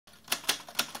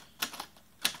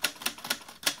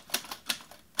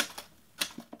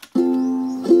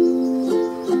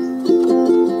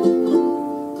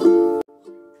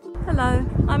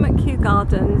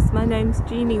Gardens. My name's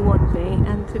Jeannie Waudby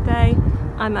and today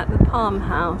I'm at the Palm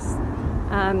House,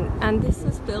 and this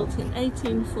was built in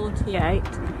 1848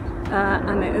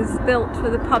 and it was built for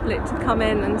the public to come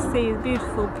in and see the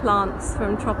beautiful plants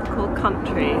from tropical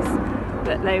countries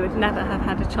that they would never have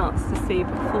had a chance to see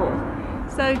before.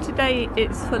 So today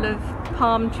it's full of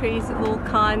palm trees of all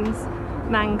kinds,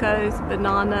 mangoes,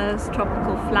 bananas,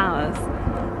 tropical flowers.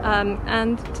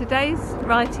 And today's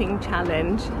writing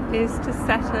challenge is to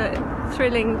set a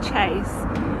thrilling chase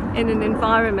in an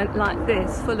environment like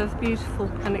this, full of beautiful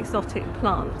and exotic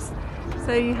plants.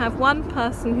 So you have one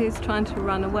person who's trying to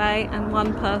run away and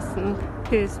one person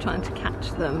who's trying to catch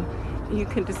them. You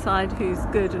can decide who's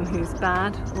good and who's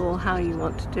bad, or how you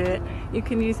want to do it. You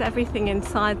can use everything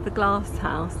inside the glass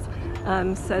house.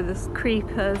 So there's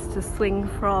creepers to swing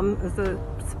from, there's a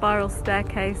spiral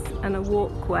staircase and a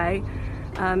walkway,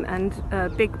 and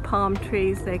big palm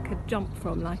trees they could jump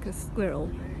from like a squirrel.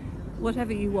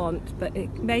 Whatever you want, but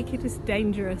make it as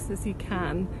dangerous as you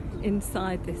can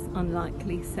inside this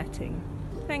unlikely setting.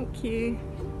 Thank you.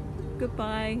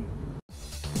 Goodbye.